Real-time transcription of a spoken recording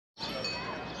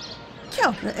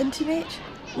Kia ora, Internet.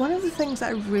 One of the things I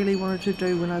really wanted to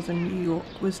do when I was in New York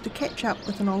was to catch up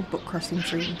with an old book crossing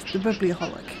friend, the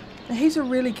Biblioholic. Now, he's a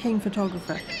really keen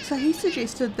photographer, so he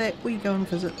suggested that we go and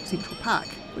visit Central Park,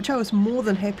 which I was more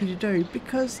than happy to do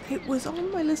because it was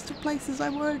on my list of places I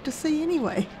wanted to see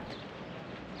anyway.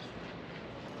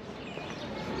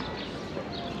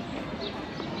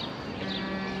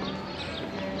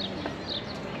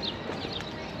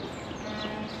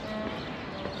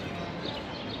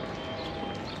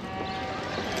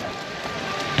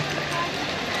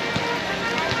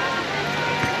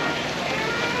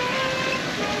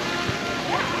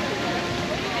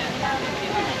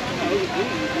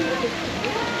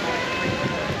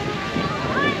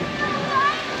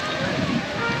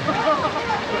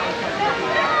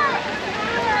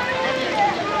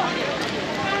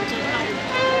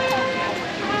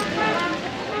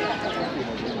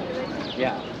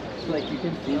 Yeah, like you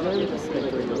can see them just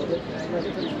like a little bit.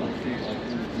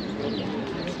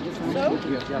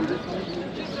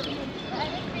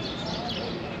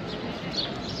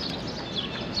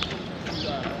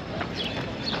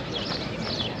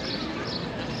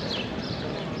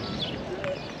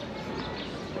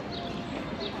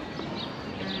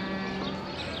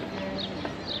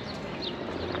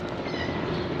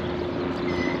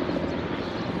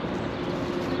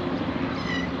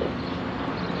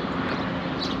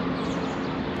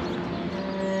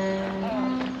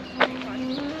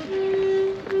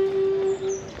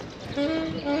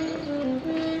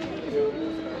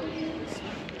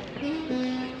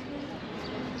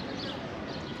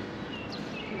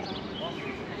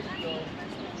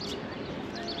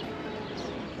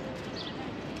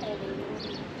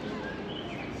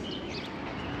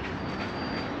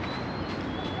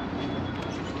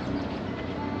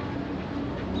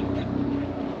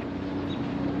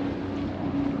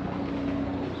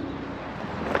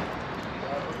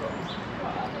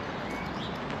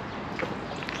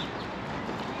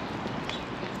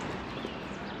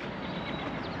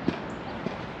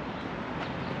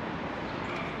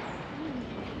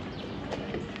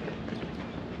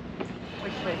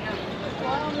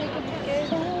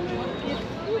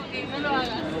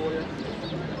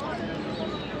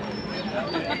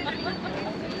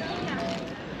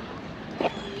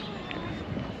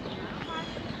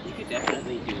 You could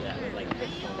definitely do that with like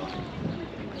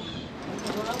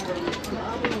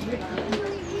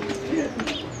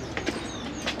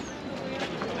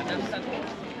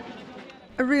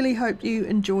I really hope you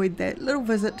enjoyed that little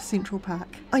visit to Central Park.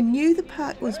 I knew the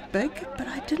park was big, but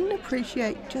I didn't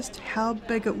appreciate just how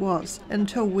big it was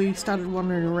until we started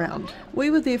wandering around.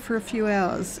 We were there for a few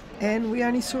hours and we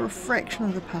only saw a fraction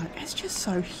of the park. It's just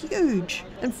so huge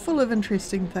and full of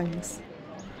interesting things.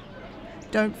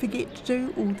 Don't forget to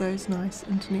do all those nice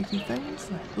internety things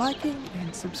like liking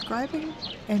and subscribing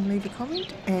and leave a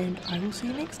comment, and I will see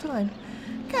you next time.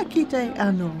 Ka kite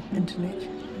anō, Internet.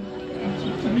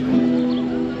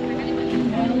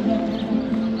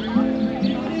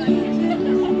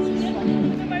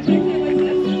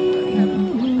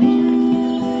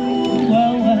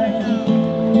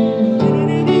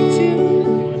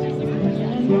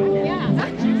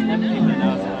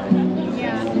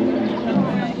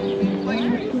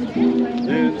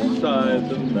 Inside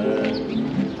the